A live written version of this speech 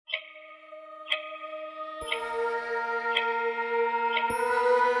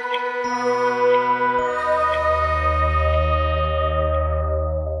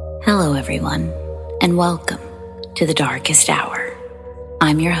Hello, everyone, and welcome to The Darkest Hour.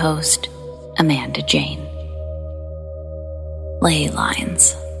 I'm your host, Amanda Jane. Ley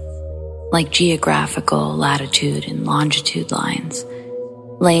lines. Like geographical latitude and longitude lines,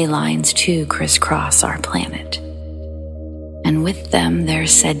 ley lines too crisscross our planet. And with them, they're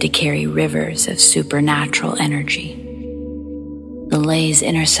said to carry rivers of supernatural energy. The ley's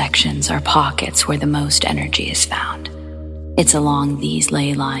intersections are pockets where the most energy is found. It's along these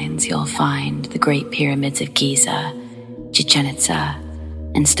ley lines you'll find the Great Pyramids of Giza, Chichen Itza,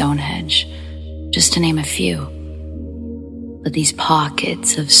 and Stonehenge, just to name a few. But these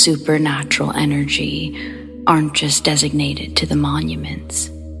pockets of supernatural energy aren't just designated to the monuments.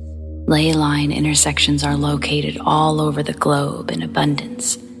 Ley line intersections are located all over the globe in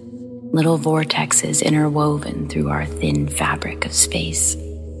abundance, little vortexes interwoven through our thin fabric of space.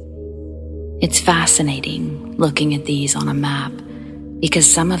 It's fascinating looking at these on a map because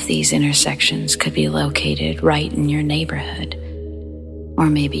some of these intersections could be located right in your neighborhood. Or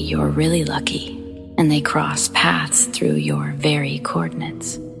maybe you're really lucky and they cross paths through your very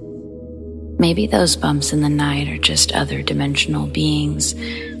coordinates. Maybe those bumps in the night are just other dimensional beings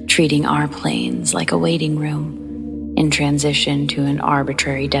treating our planes like a waiting room in transition to an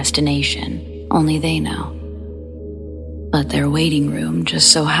arbitrary destination only they know. But their waiting room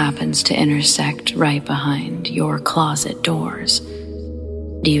just so happens to intersect right behind your closet doors.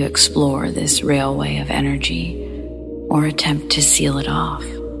 Do you explore this railway of energy or attempt to seal it off?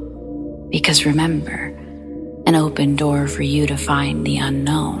 Because remember, an open door for you to find the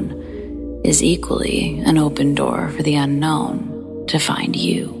unknown is equally an open door for the unknown to find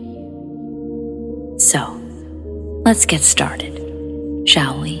you. So, let's get started,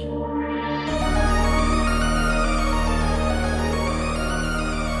 shall we?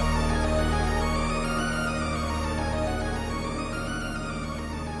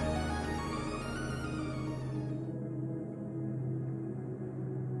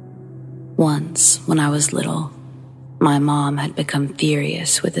 Once, when I was little, my mom had become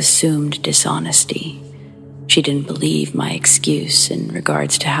furious with assumed dishonesty. She didn't believe my excuse in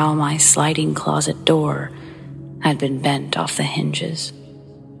regards to how my sliding closet door had been bent off the hinges.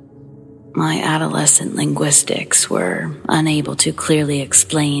 My adolescent linguistics were unable to clearly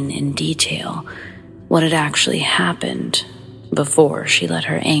explain in detail what had actually happened before she let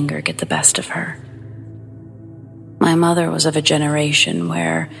her anger get the best of her. My mother was of a generation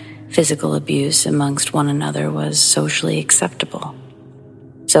where physical abuse amongst one another was socially acceptable.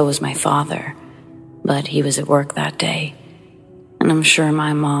 So was my father, but he was at work that day, and I'm sure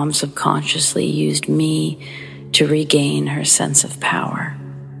my mom subconsciously used me to regain her sense of power.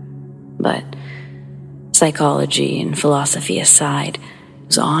 But psychology and philosophy aside, I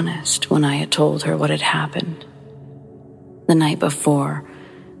was honest when I had told her what had happened. The night before,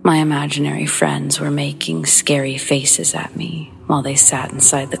 my imaginary friends were making scary faces at me while they sat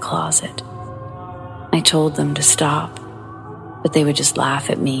inside the closet. I told them to stop, but they would just laugh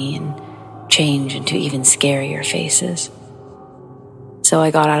at me and change into even scarier faces. So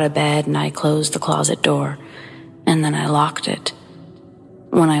I got out of bed and I closed the closet door, and then I locked it.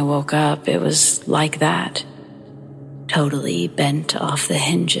 When I woke up, it was like that, totally bent off the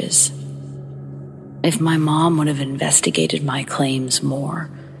hinges. If my mom would have investigated my claims more,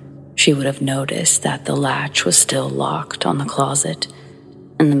 she would have noticed that the latch was still locked on the closet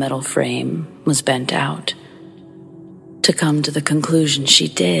and the metal frame was bent out. To come to the conclusion she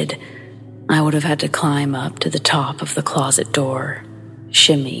did, I would have had to climb up to the top of the closet door,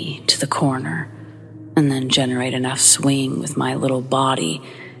 shimmy to the corner, and then generate enough swing with my little body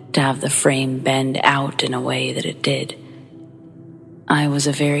to have the frame bend out in a way that it did. I was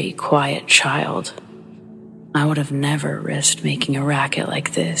a very quiet child. I would have never risked making a racket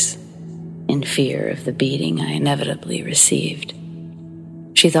like this, in fear of the beating I inevitably received.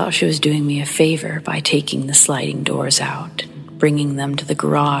 She thought she was doing me a favor by taking the sliding doors out and bringing them to the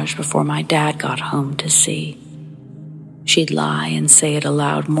garage before my dad got home to see. She'd lie and say it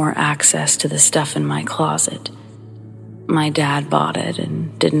allowed more access to the stuff in my closet. My dad bought it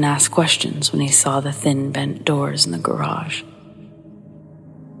and didn't ask questions when he saw the thin bent doors in the garage.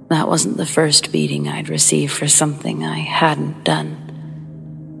 That wasn't the first beating I'd received for something I hadn't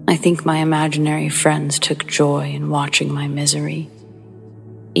done. I think my imaginary friends took joy in watching my misery.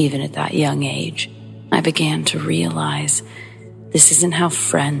 Even at that young age, I began to realize this isn't how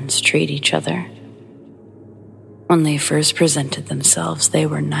friends treat each other. When they first presented themselves, they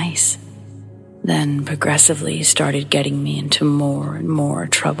were nice, then progressively started getting me into more and more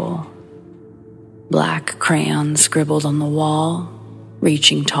trouble. Black crayons scribbled on the wall,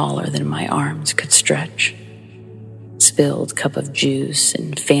 reaching taller than my arms could stretch. Spilled cup of juice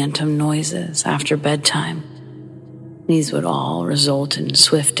and phantom noises after bedtime. These would all result in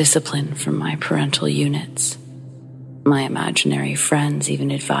swift discipline from my parental units. My imaginary friends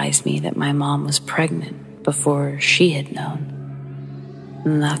even advised me that my mom was pregnant before she had known.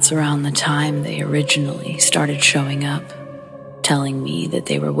 And that's around the time they originally started showing up, telling me that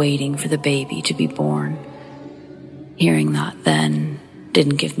they were waiting for the baby to be born. Hearing that then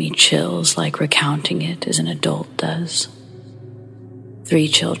didn't give me chills like recounting it as an adult does. 3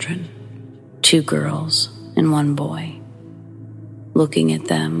 children, 2 girls and 1 boy. Looking at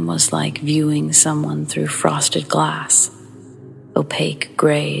them was like viewing someone through frosted glass. Opaque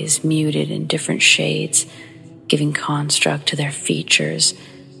grays muted in different shades, giving construct to their features,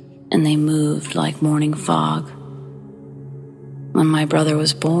 and they moved like morning fog. When my brother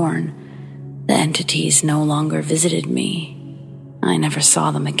was born, the entities no longer visited me. I never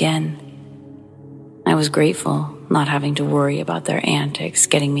saw them again. I was grateful not having to worry about their antics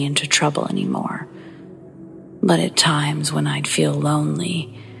getting me into trouble anymore. But at times when I'd feel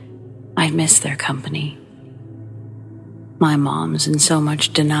lonely, I'd miss their company. My mom's in so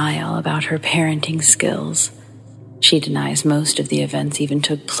much denial about her parenting skills. She denies most of the events even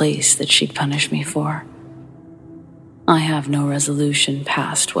took place that she'd punish me for. I have no resolution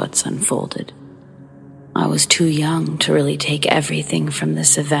past what's unfolded. I was too young to really take everything from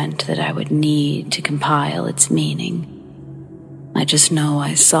this event that I would need to compile its meaning. I just know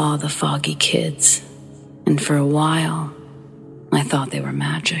I saw the foggy kids, and for a while, I thought they were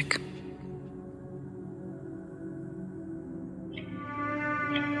magic.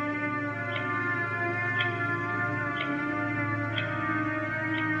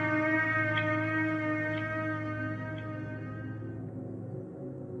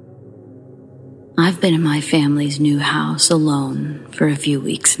 I've been in my family's new house alone for a few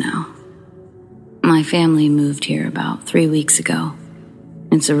weeks now. My family moved here about 3 weeks ago.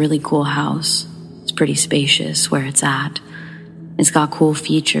 It's a really cool house. It's pretty spacious where it's at. It's got cool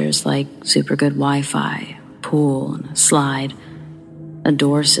features like super good Wi-Fi, pool and a slide, a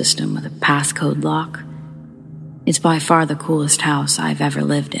door system with a passcode lock. It's by far the coolest house I've ever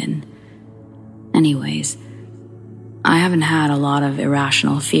lived in. Anyways, I haven't had a lot of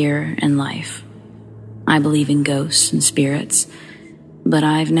irrational fear in life. I believe in ghosts and spirits, but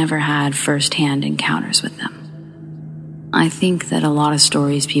I've never had first-hand encounters with them. I think that a lot of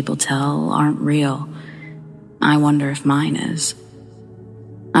stories people tell aren't real. I wonder if mine is.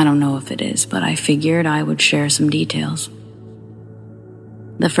 I don't know if it is, but I figured I would share some details.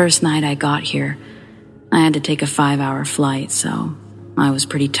 The first night I got here, I had to take a 5-hour flight, so I was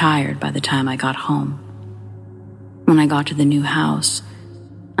pretty tired by the time I got home. When I got to the new house,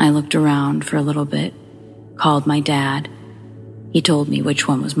 I looked around for a little bit, called my dad. He told me which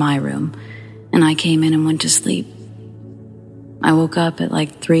one was my room, and I came in and went to sleep. I woke up at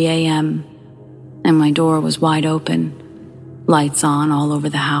like 3 a.m., and my door was wide open, lights on all over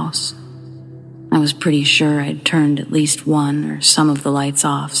the house. I was pretty sure I'd turned at least one or some of the lights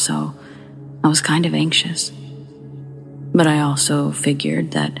off, so I was kind of anxious. But I also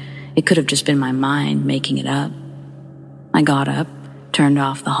figured that it could have just been my mind making it up. I got up, turned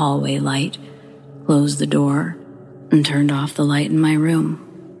off the hallway light, closed the door, and turned off the light in my room.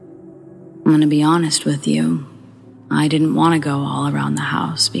 I'm gonna be honest with you, I didn't want to go all around the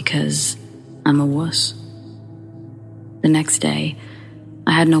house because I'm a wuss. The next day,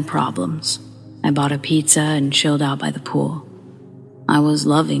 I had no problems. I bought a pizza and chilled out by the pool. I was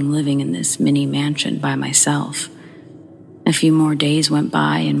loving living in this mini mansion by myself. A few more days went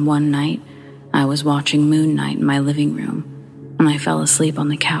by, and one night, I was watching Moon Night in my living room, and I fell asleep on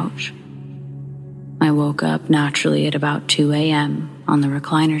the couch. I woke up naturally at about 2 a.m. on the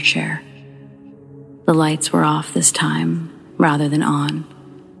recliner chair. The lights were off this time, rather than on,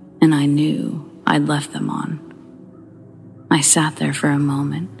 and I knew I'd left them on. I sat there for a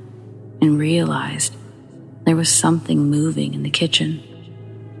moment and realized there was something moving in the kitchen.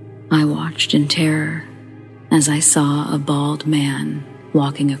 I watched in terror as I saw a bald man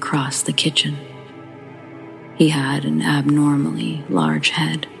walking across the kitchen. He had an abnormally large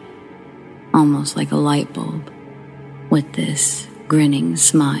head, almost like a light bulb, with this grinning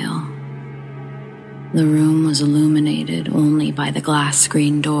smile. The room was illuminated only by the glass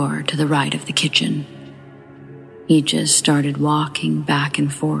screen door to the right of the kitchen. He just started walking back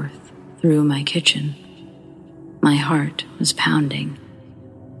and forth through my kitchen. My heart was pounding.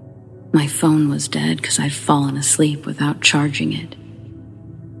 My phone was dead because I'd fallen asleep without charging it.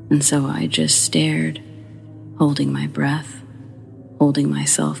 And so I just stared, holding my breath, holding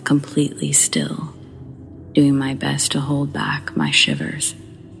myself completely still doing my best to hold back my shivers.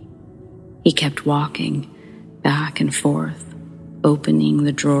 He kept walking back and forth, opening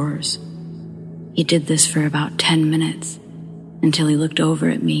the drawers. He did this for about 10 minutes until he looked over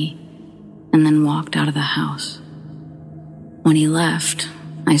at me and then walked out of the house. When he left,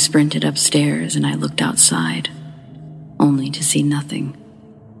 I sprinted upstairs and I looked outside, only to see nothing.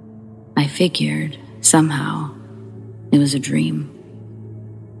 I figured, somehow, it was a dream.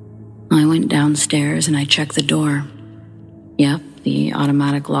 I went downstairs and I checked the door. Yep, the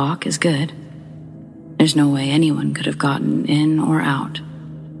automatic lock is good. There's no way anyone could have gotten in or out.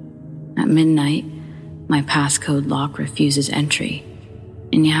 At midnight, my passcode lock refuses entry,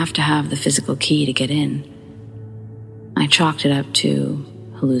 and you have to have the physical key to get in. I chalked it up to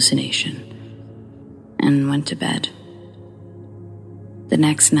hallucination and went to bed. The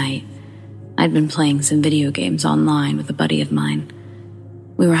next night, I'd been playing some video games online with a buddy of mine.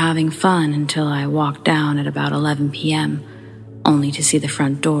 We were having fun until I walked down at about 11 p.m., only to see the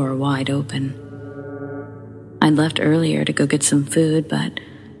front door wide open. I'd left earlier to go get some food, but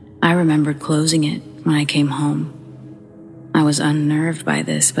I remembered closing it when I came home. I was unnerved by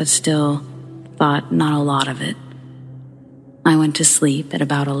this, but still thought not a lot of it. I went to sleep at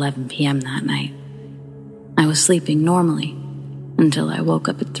about 11 p.m. that night. I was sleeping normally until I woke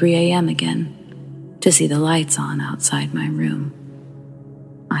up at 3 a.m. again to see the lights on outside my room.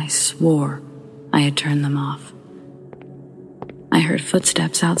 I swore I had turned them off. I heard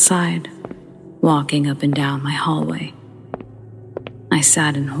footsteps outside, walking up and down my hallway. I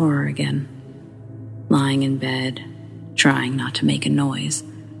sat in horror again, lying in bed, trying not to make a noise.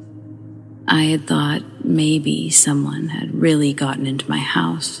 I had thought maybe someone had really gotten into my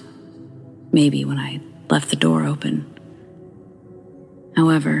house, maybe when I left the door open.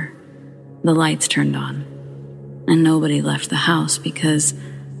 However, the lights turned on, and nobody left the house because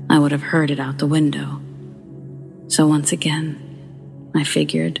I would have heard it out the window. So once again, I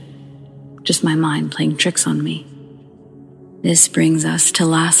figured, just my mind playing tricks on me. This brings us to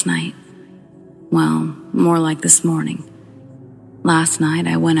last night. Well, more like this morning. Last night,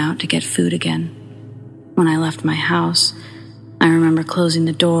 I went out to get food again. When I left my house, I remember closing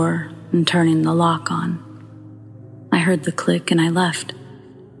the door and turning the lock on. I heard the click and I left.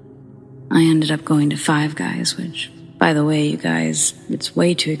 I ended up going to Five Guys, which, by the way, you guys, it's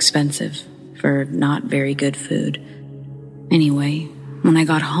way too expensive for not very good food. Anyway, when I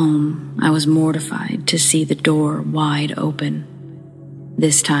got home, I was mortified to see the door wide open.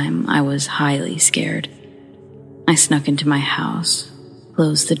 This time, I was highly scared. I snuck into my house,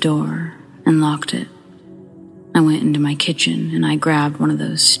 closed the door, and locked it. I went into my kitchen and I grabbed one of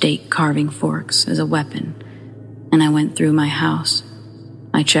those steak carving forks as a weapon, and I went through my house.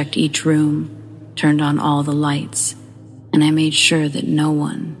 I checked each room, turned on all the lights, and I made sure that no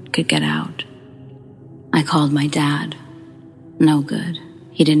one could get out. I called my dad. No good.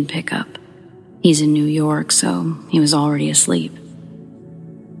 He didn't pick up. He's in New York, so he was already asleep.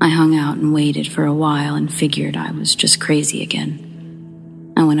 I hung out and waited for a while and figured I was just crazy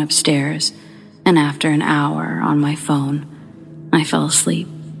again. I went upstairs, and after an hour on my phone, I fell asleep.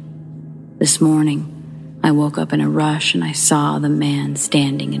 This morning, I woke up in a rush and I saw the man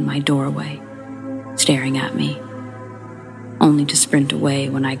standing in my doorway, staring at me, only to sprint away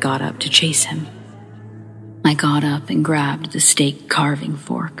when I got up to chase him. I got up and grabbed the steak carving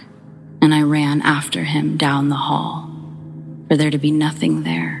fork, and I ran after him down the hall, for there to be nothing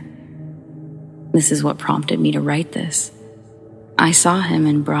there. This is what prompted me to write this. I saw him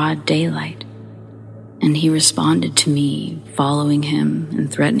in broad daylight, and he responded to me, following him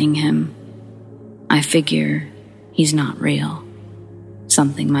and threatening him. I figure he's not real,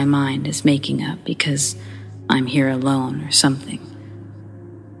 something my mind is making up because I'm here alone or something.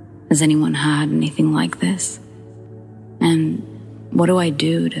 Has anyone had anything like this? And what do I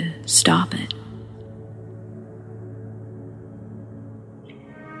do to stop it?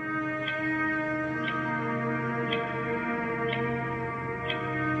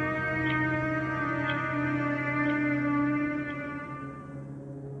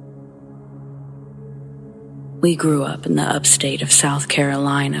 We grew up in the upstate of South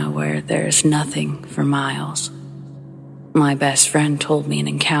Carolina where there's nothing for miles. My best friend told me an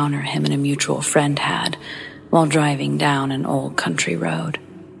encounter him and a mutual friend had while driving down an old country road.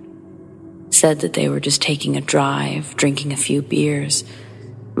 Said that they were just taking a drive, drinking a few beers.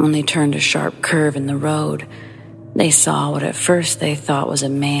 When they turned a sharp curve in the road, they saw what at first they thought was a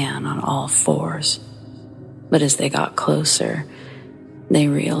man on all fours. But as they got closer, they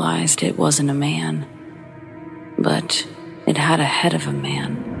realized it wasn't a man, but it had a head of a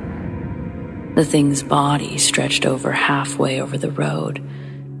man. The thing's body stretched over halfway over the road.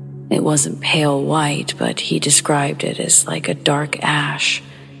 It wasn't pale white, but he described it as like a dark ash.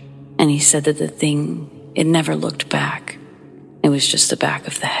 And he said that the thing, it never looked back. It was just the back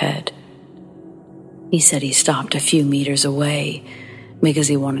of the head. He said he stopped a few meters away because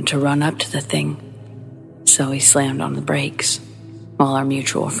he wanted to run up to the thing. So he slammed on the brakes while our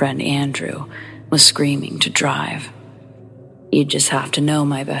mutual friend Andrew was screaming to drive. You'd just have to know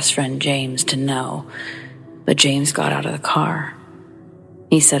my best friend James to know. But James got out of the car.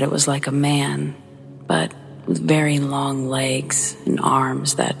 He said it was like a man, but with very long legs and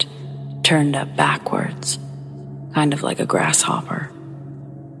arms that turned up backwards, kind of like a grasshopper.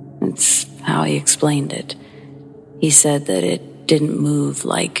 It's how he explained it. He said that it didn't move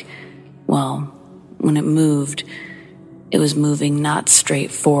like, well, when it moved, it was moving not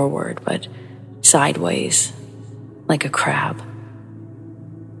straight forward, but sideways, like a crab.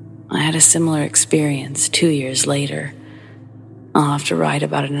 I had a similar experience 2 years later. I'll have to write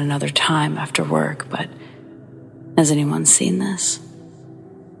about it another time after work, but has anyone seen this?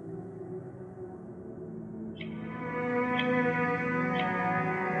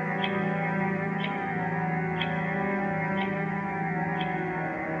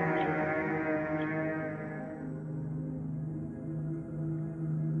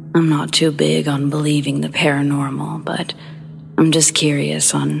 I'm not too big on believing the paranormal, but I'm just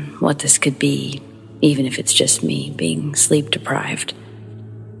curious on what this could be, even if it's just me being sleep deprived.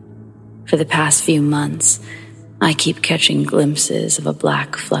 For the past few months, I keep catching glimpses of a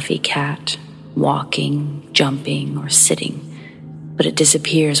black fluffy cat, walking, jumping, or sitting, but it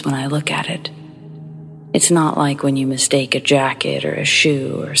disappears when I look at it. It's not like when you mistake a jacket or a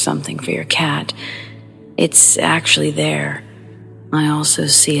shoe or something for your cat. It's actually there. I also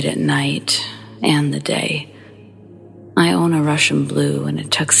see it at night and the day. I own a Russian blue and a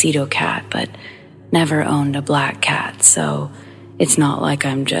tuxedo cat, but never owned a black cat, so it's not like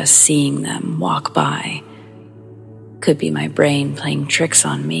I'm just seeing them walk by. Could be my brain playing tricks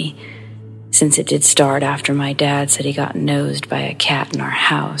on me, since it did start after my dad said he got nosed by a cat in our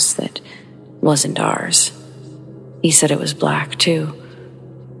house that wasn't ours. He said it was black too.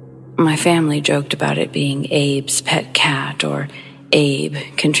 My family joked about it being Abe's pet cat, or Abe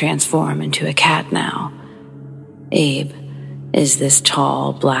can transform into a cat now. Abe is this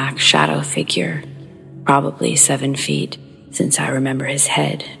tall, black shadow figure, probably 7 feet, since I remember his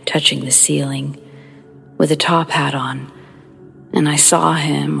head touching the ceiling, with a top hat on, and I saw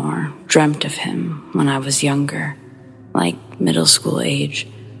him or dreamt of him when I was younger, like middle school age.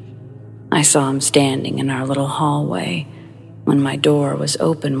 I saw him standing in our little hallway when my door was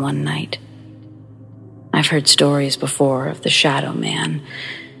open one night. I've heard stories before of the Shadow Man,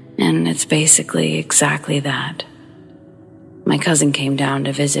 and it's basically exactly that. My cousin came down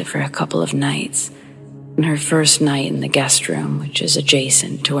to visit for a couple of nights, and her first night in the guest room, which is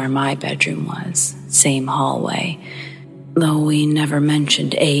adjacent to where my bedroom was, same hallway, though we never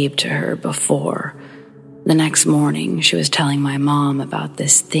mentioned Abe to her before. The next morning, she was telling my mom about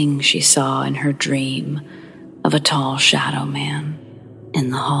this thing she saw in her dream of a tall shadow man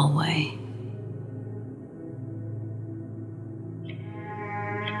in the hallway.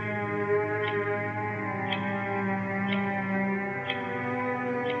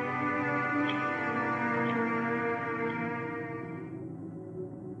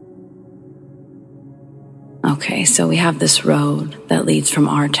 Okay, so we have this road that leads from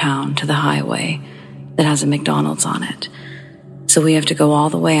our town to the highway that has a McDonald's on it. So we have to go all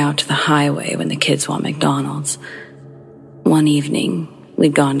the way out to the highway when the kids want McDonald's. One evening,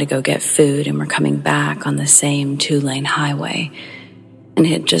 we'd gone to go get food and we're coming back on the same 2-lane highway, and it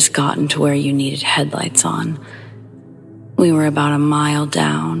had just gotten to where you needed headlights on. We were about a mile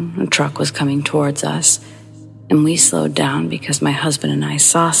down, a truck was coming towards us, and we slowed down because my husband and I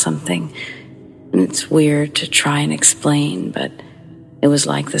saw something. And it's weird to try and explain, but it was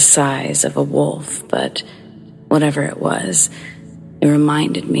like the size of a wolf, but whatever it was, it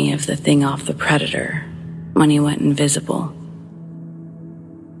reminded me of the thing off The Predator when he went invisible.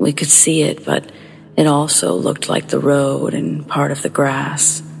 We could see it, but it also looked like the road and part of the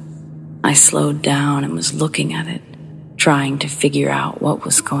grass. I slowed down and was looking at it, trying to figure out what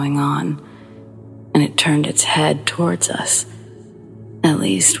was going on, and it turned its head towards us. At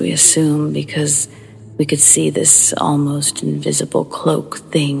least we assumed, because we could see this almost invisible cloak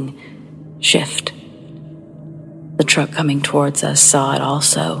thing shift. The truck coming towards us saw it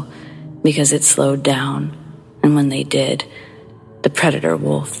also, because it slowed down, and when they did, the predator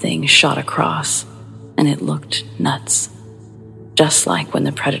wolf thing shot across, and it looked nuts. Just like when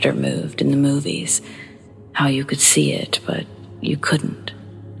the predator moved in the movies, how you could see it, but you couldn't.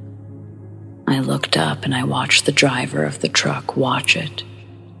 I looked up and I watched the driver of the truck watch it,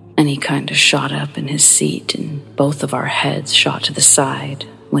 and he kind of shot up in his seat, and both of our heads shot to the side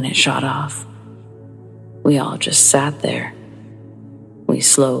when it shot off. We all just sat there. We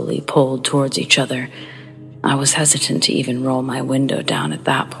slowly pulled towards each other. I was hesitant to even roll my window down at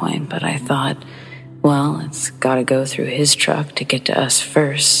that point, but I thought, well, it's got to go through his truck to get to us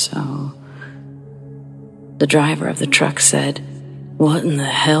first, so... The driver of the truck said, "What in the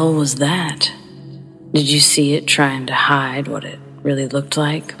hell was that? Did you see it trying to hide what it really looked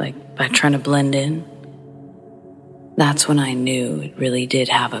like by trying to blend in?" That's when I knew it really did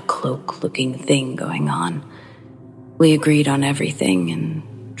have a cloak-looking thing going on. We agreed on everything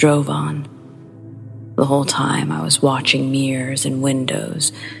and drove on. The whole time I was watching mirrors and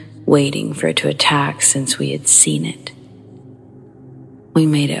windows, waiting for it to attack since we had seen it. We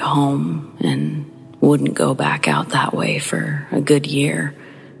made it home and wouldn't go back out that way for a good year.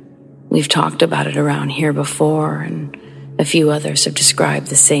 We've talked about it around here before, and a few others have described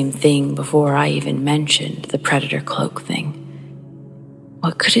the same thing before I even mentioned the predator cloak thing.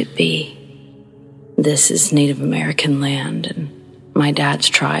 What could it be? This is Native American land, and my dad's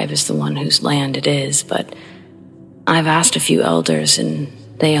tribe is the one whose land it is, but I've asked a few elders, and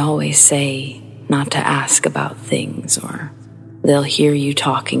they always say not to ask about things, or they'll hear you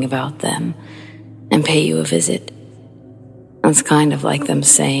talking about them and pay you a visit. It's kind of like them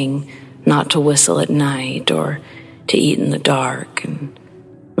saying not to whistle at night, or to eat in the dark, and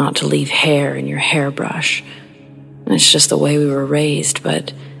not to leave hair in your hairbrush. It's just the way we were raised,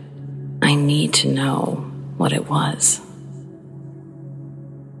 but I need to know what it was.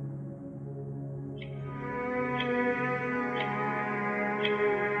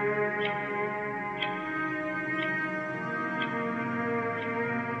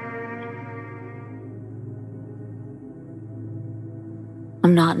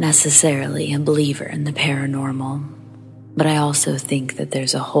 I'm not necessarily a believer in the paranormal, but I also think that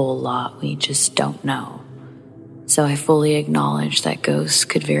there's a whole lot we just don't know. So I fully acknowledge that ghosts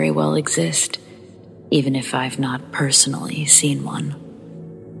could very well exist, even if I've not personally seen one.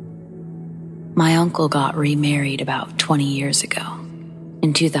 My uncle got remarried about 20 years ago.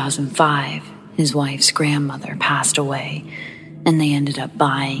 In 2005, his wife's grandmother passed away, and they ended up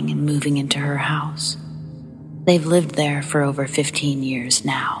buying and moving into her house. They've lived there for over 15 years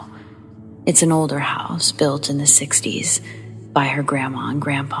now. It's an older house built in the 60s by her grandma and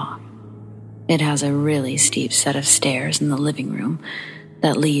grandpa. It has a really steep set of stairs in the living room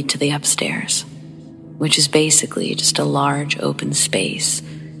that lead to the upstairs, which is basically just a large open space.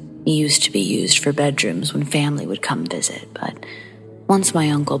 It used to be used for bedrooms when family would come visit, but once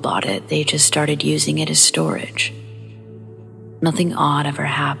my uncle bought it, they just started using it as storage. Nothing odd ever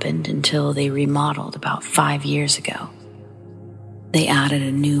happened until they remodeled about 5 years ago. They added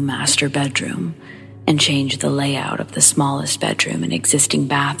a new master bedroom and changed the layout of the smallest bedroom and existing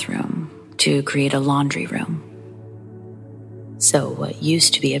bathroom to create a laundry room. So what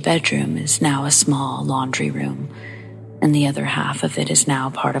used to be a bedroom is now a small laundry room, and the other half of it is now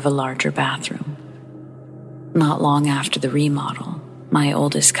part of a larger bathroom. Not long after the remodel, my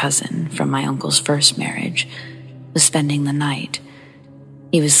oldest cousin from my uncle's first marriage was spending the night.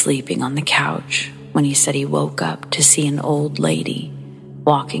 He was sleeping on the couch when he said he woke up to see an old lady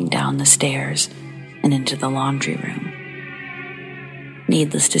walking down the stairs and into the laundry room.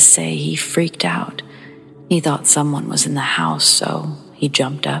 Needless to say, he freaked out. He thought someone was in the house, so he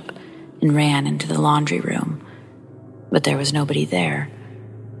jumped up and ran into the laundry room, but there was nobody there.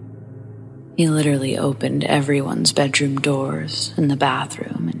 He literally opened everyone's bedroom doors in the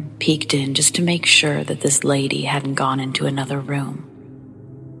bathroom and peeked in just to make sure that this lady hadn't gone into another room.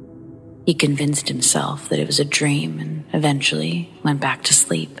 He convinced himself that it was a dream and eventually went back to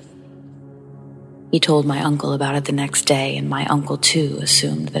sleep. He told my uncle about it the next day, and my uncle too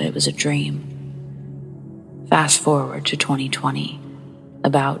assumed that it was a dream. Fast forward to 2020,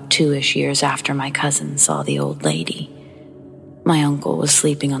 about 2-ish years after my cousin saw the old lady. My uncle was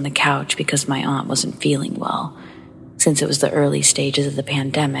sleeping on the couch because my aunt wasn't feeling well. Since it was the early stages of the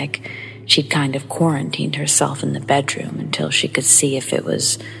pandemic, she'd kind of quarantined herself in the bedroom until she could see if it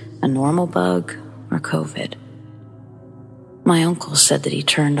was a normal bug or COVID. My uncle said that he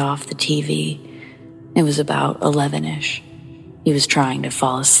turned off the TV. It was about 11-ish. He was trying to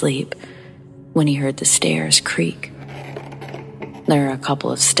fall asleep when he heard the stairs creak. There are a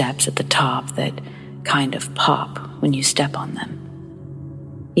couple of steps at the top that kind of pop when you step on them.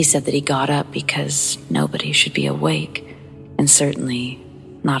 He said that he got up because nobody should be awake, and certainly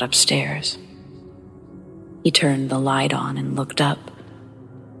not upstairs. He turned the light on and looked up.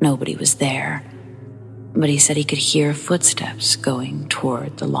 Nobody was there, but he said he could hear footsteps going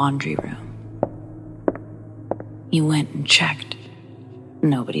toward the laundry room. He went and checked.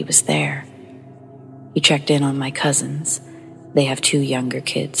 Nobody was there. He checked in on my cousins. They have 2 younger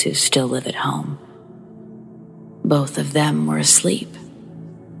kids who still live at home. Both of them were asleep.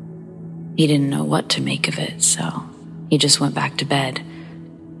 He didn't know what to make of it, so he just went back to bed.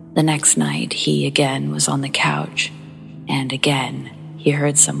 The next night, he again was on the couch, and again, he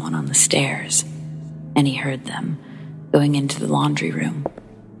heard someone on the stairs, and he heard them going into the laundry room.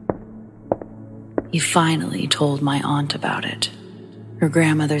 He finally told my aunt about it. Her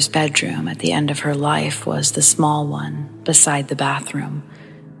grandmother's bedroom at the end of her life was the small one beside the bathroom,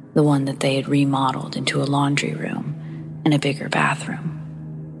 the one that they had remodeled into a laundry room and a bigger bathroom.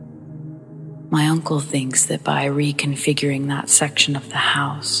 My uncle thinks that by reconfiguring that section of the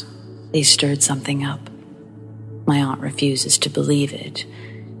house, they stirred something up. My aunt refuses to believe it,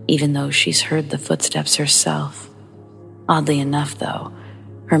 even though she's heard the footsteps herself. Oddly enough, though,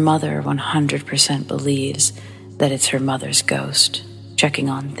 her mother 100% believes that it's her mother's ghost, checking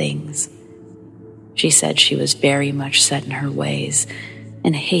on things. She said she was very much set in her ways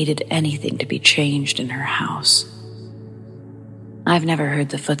and hated anything to be changed in her house. I've never heard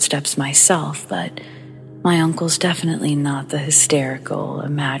the footsteps myself, but my uncle's definitely not the hysterical,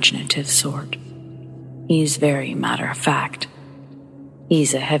 imaginative sort. He's very matter-of-fact.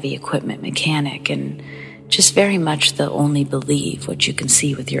 He's a heavy equipment mechanic and just very much the only believe what you can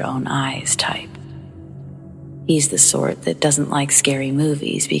see with your own eyes type. He's the sort that doesn't like scary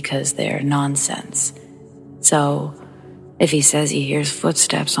movies because they're nonsense. So, if he says he hears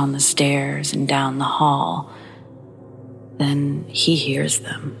footsteps on the stairs and down the hall, then he hears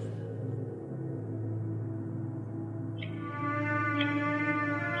them.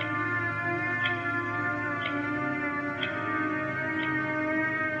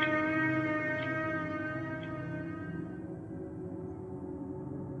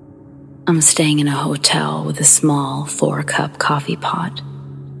 I'm staying in a hotel with a small 4-cup coffee pot.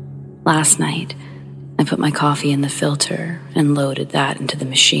 Last night, I put my coffee in the filter and loaded that into the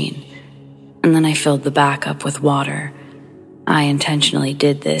machine, and then I filled the back up with water. I intentionally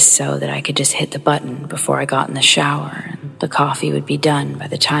did this so that I could just hit the button before I got in the shower, and the coffee would be done by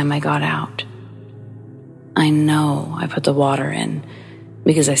the time I got out. I know I put the water in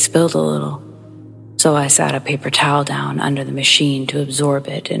because I spilled a little, so I sat a paper towel down under the machine to absorb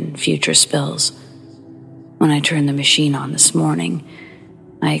it in future spills. When I turned the machine on this morning,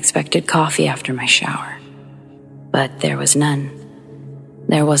 I expected coffee after my shower, but there was none.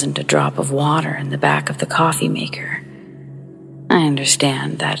 There wasn't a drop of water in the back of the coffee maker. I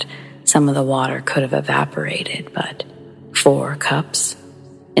understand that some of the water could have evaporated, but 4 cups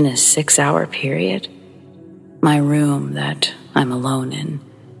in a 6-hour period? My room that I'm alone in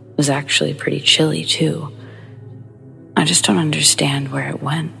was actually pretty chilly too. I just don't understand where it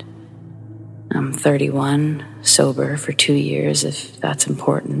went. I'm 31, sober for 2 years, if that's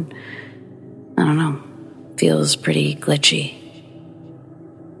important. I don't know. Feels pretty glitchy.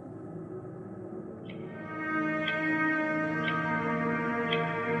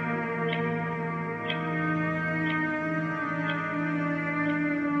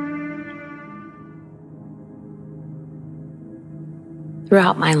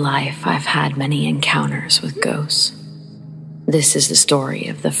 Throughout my life, I've had many encounters with ghosts. This is the story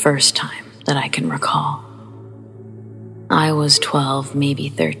of the first time that I can recall. I was 12, maybe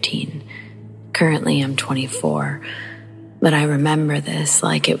 13. Currently, I'm 24, but I remember this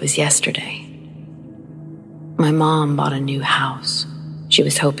like it was yesterday. My mom bought a new house. She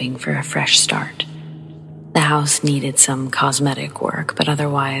was hoping for a fresh start. The house needed some cosmetic work, but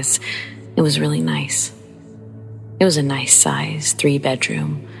otherwise, it was really nice. It was a nice size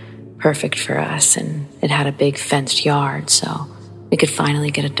 3-bedroom, perfect for us, and it had a big fenced yard, so we could finally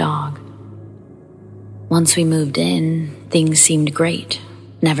get a dog. Once we moved in, things seemed great.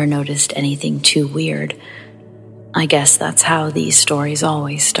 Never noticed anything too weird. I guess that's how these stories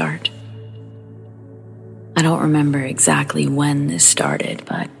always start. I don't remember exactly when this started,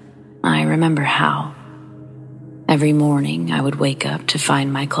 but I remember how. Every morning I would wake up to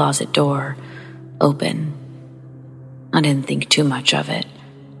find my closet door open. I didn't think too much of it.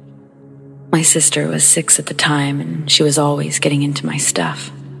 My sister was 6 at the time, and she was always getting into my stuff.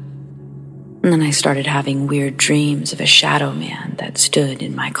 And then I started having weird dreams of a shadow man that stood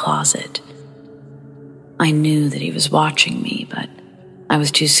in my closet. I knew that he was watching me, but I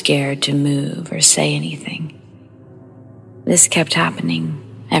was too scared to move or say anything. This kept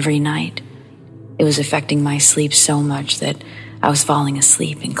happening every night. It was affecting my sleep so much that I was falling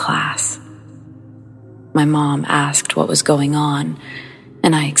asleep in class. My mom asked what was going on,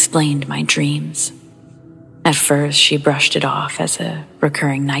 and I explained my dreams. At first, she brushed it off as a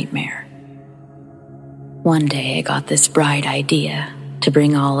recurring nightmare. One day, I got this bright idea. to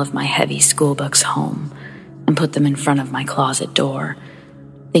bring all of my heavy school books home and put them in front of my closet door,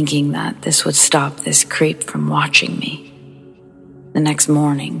 thinking that this would stop this creep from watching me. The next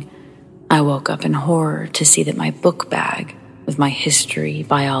morning, I woke up in horror to see that my book bag with my history,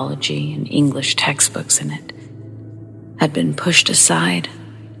 biology, and English textbooks in it had been pushed aside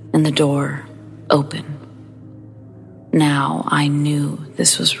and the door open. Now I knew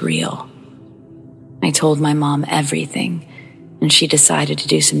this was real. I told my mom everything, and she decided to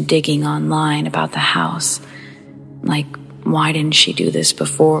do some digging online about the house. Like, why didn't she do this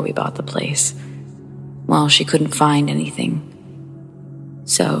before we bought the place? Well, she couldn't find anything.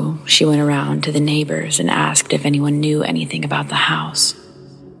 So she went around to the neighbors and asked if anyone knew anything about the house.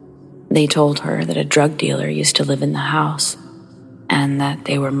 They told her that a drug dealer used to live in the house and that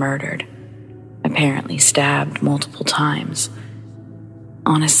they were murdered, apparently stabbed multiple times.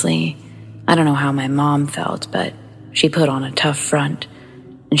 Honestly, I don't know how my mom felt, but she put on a tough front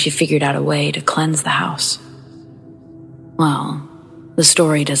and she figured out a way to cleanse the house. Well, the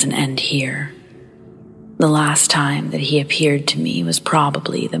story doesn't end here. The last time that he appeared to me was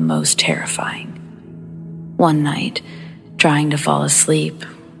probably the most terrifying. One night, trying to fall asleep,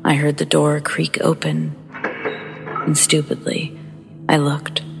 I heard the door creak open, and stupidly, I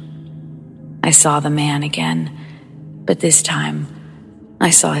looked. I saw the man again, but this time, I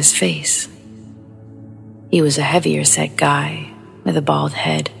saw his face. He was a heavier-set guy with a bald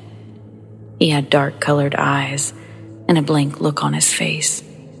head. He had dark-colored eyes and a blank look on his face,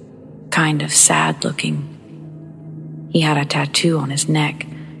 kind of sad-looking. He had a tattoo on his neck,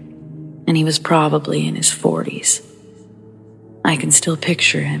 and he was probably in his 40s. I can still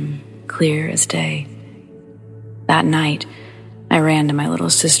picture him, clear as day. That night, I ran to my little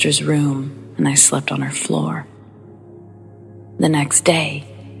sister's room, and I slept on her floor. The next day,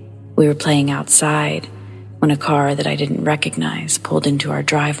 we were playing outside when a car that I didn't recognize pulled into our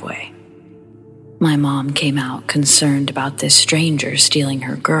driveway. My mom came out concerned about this stranger stealing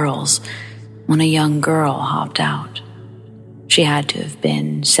her girls when a young girl hopped out. She had to have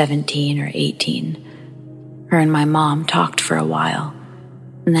been 17 or 18. Her and my mom talked for a while,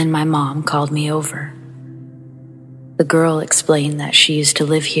 and then my mom called me over. The girl explained that she used to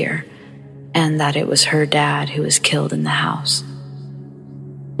live here and that it was her dad who was killed in the house.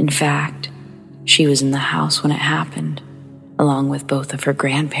 In fact, she was in the house when it happened, along with both of her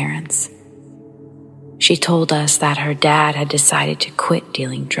grandparents. She told us that her dad had decided to quit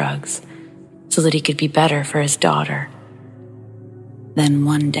dealing drugs so that he could be better for his daughter. Then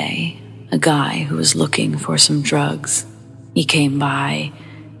one day, a guy who was looking for some drugs, he came by.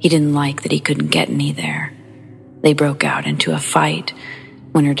 He didn't like that he couldn't get any there. They broke out into a fight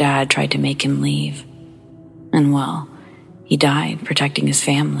when her dad tried to make him leave. And well, he died protecting his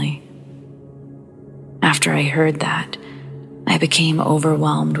family. After I heard that, I became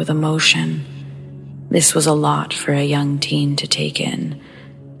overwhelmed with emotion. This was a lot for a young teen to take in.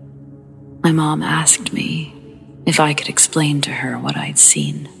 My mom asked me if I could explain to her what I'd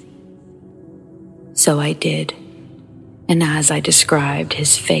seen. So I did, and as I described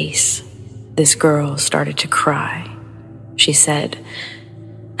his face, this girl started to cry. She said,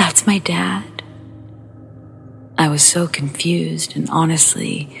 "That's my dad." I was so confused and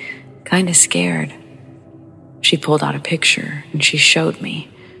honestly kind of scared. She pulled out a picture and she showed me.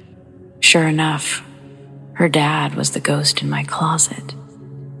 Sure enough, her dad was the ghost in my closet.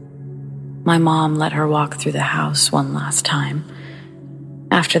 My mom let her walk through the house one last time.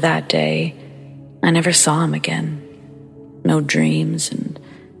 After that day, I never saw him again. No dreams, and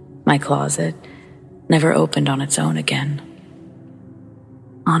my closet never opened on its own again.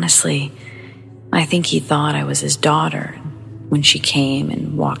 Honestly, I think he thought I was his daughter. When she came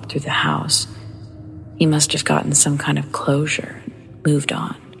and walked through the house, he must have gotten some kind of closure and moved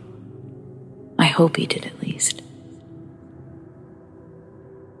on. I hope he did, at least.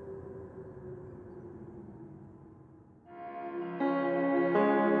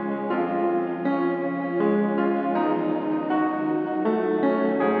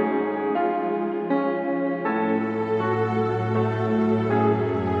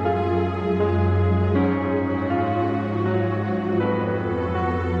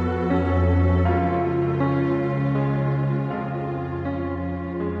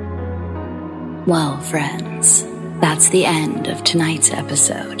 Well, friends, that's the end of tonight's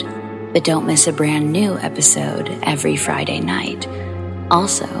episode. But don't miss a brand new episode every Friday night.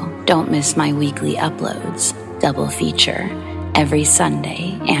 Also, don't miss my weekly uploads, double feature, every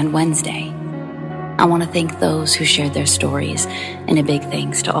Sunday and Wednesday. I want to thank those who shared their stories, and a big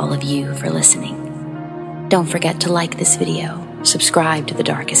thanks to all of you for listening. Don't forget to like this video, subscribe to The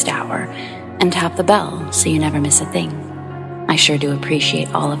Darkest Hour, and tap the bell so you never miss a thing. I sure do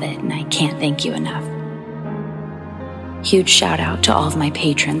appreciate all of it, and I can't thank you enough. Huge shout out to all of my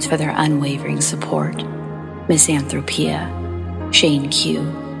patrons for their unwavering support. Misanthropia, Shane Q,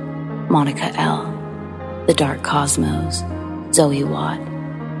 Monica L, The Dark Cosmos, Zoe Watt,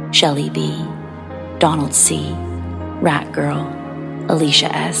 Shelley B, Donald C, Rat Girl,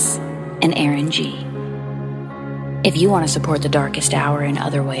 Alicia S, and Aaron G. If you want to support The Darkest Hour in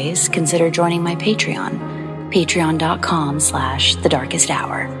other ways, consider joining my Patreon,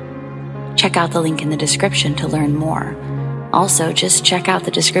 patreon.com/thedarkesthour. Check out the link in the description to learn more. Also, just check out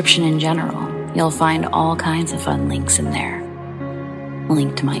the description in general. You'll find all kinds of fun links in there. A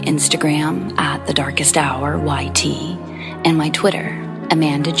link to my Instagram @thedarkesthour_YT and my Twitter,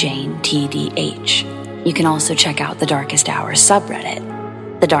 AmandaJaneTDH. You can also check out The Darkest Hour subreddit,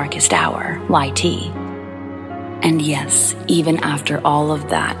 The Darkest Hour YT. And yes, even after all of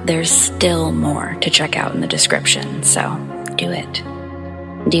that, there's still more to check out in the description, so do it.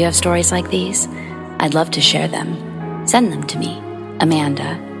 Do you have stories like these? I'd love to share them. Send them to me,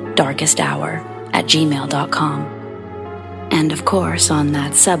 AmandaDarkestHour@gmail.com. And of course, on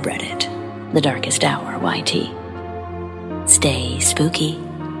that subreddit, The Darkest Hour YT. Stay spooky.